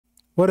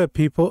What up,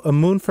 people? A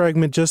moon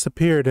fragment just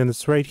appeared and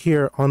it's right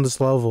here on this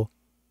level.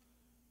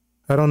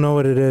 I don't know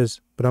what it is,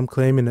 but I'm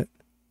claiming it.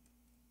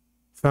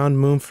 Found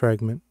moon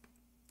fragment.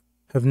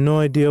 Have no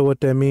idea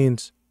what that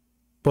means,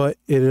 but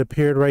it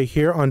appeared right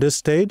here on this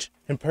stage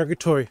in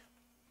Purgatory.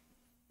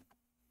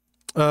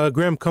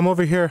 Grim, come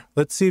over here.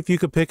 Let's see if you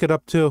could pick it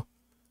up too.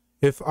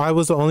 If I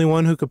was the only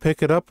one who could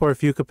pick it up or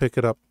if you could pick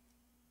it up.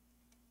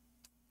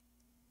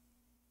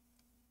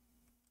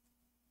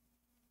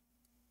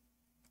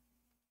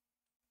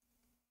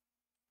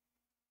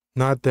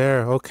 Not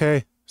there.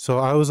 Okay. So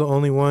I was the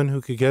only one who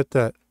could get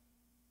that.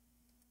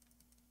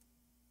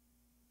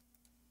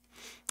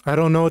 I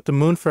don't know what the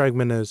moon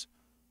fragment is,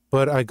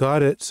 but I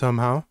got it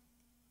somehow.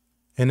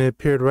 And it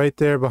appeared right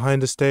there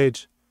behind the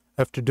stage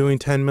after doing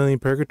 10 million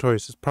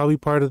purgatories. It's probably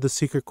part of the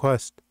secret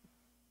quest.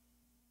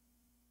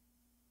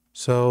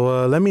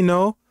 So let me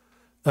know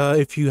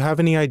if you have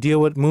any idea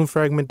what moon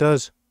fragment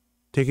does.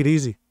 Take it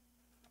easy.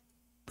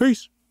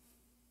 Peace.